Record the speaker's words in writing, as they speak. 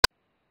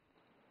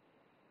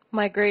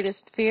My greatest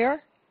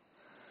fear?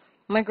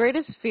 My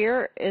greatest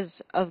fear is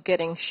of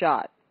getting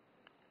shot.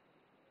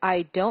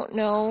 I don't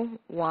know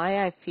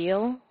why I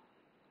feel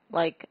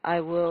like I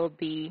will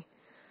be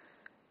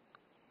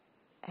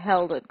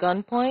held at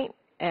gunpoint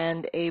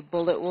and a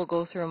bullet will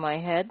go through my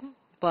head,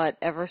 but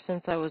ever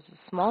since I was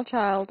a small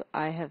child,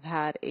 I have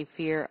had a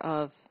fear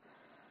of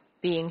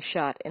being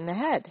shot in the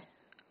head.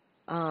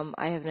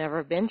 I have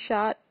never been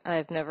shot.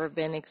 I've never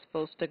been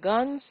exposed to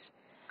guns,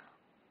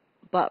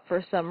 but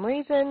for some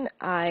reason,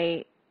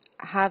 I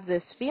have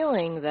this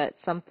feeling that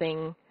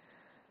something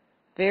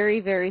very,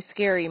 very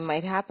scary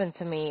might happen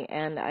to me,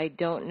 and I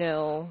don't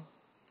know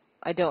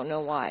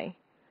why.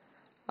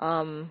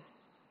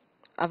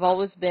 I've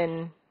always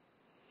been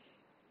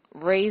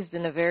raised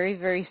in a very,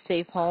 very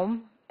safe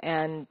home,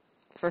 and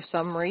for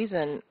some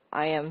reason,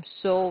 I am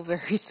so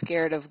very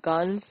scared of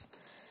guns,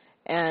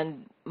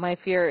 and my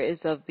fear is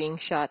of being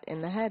shot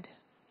in the head.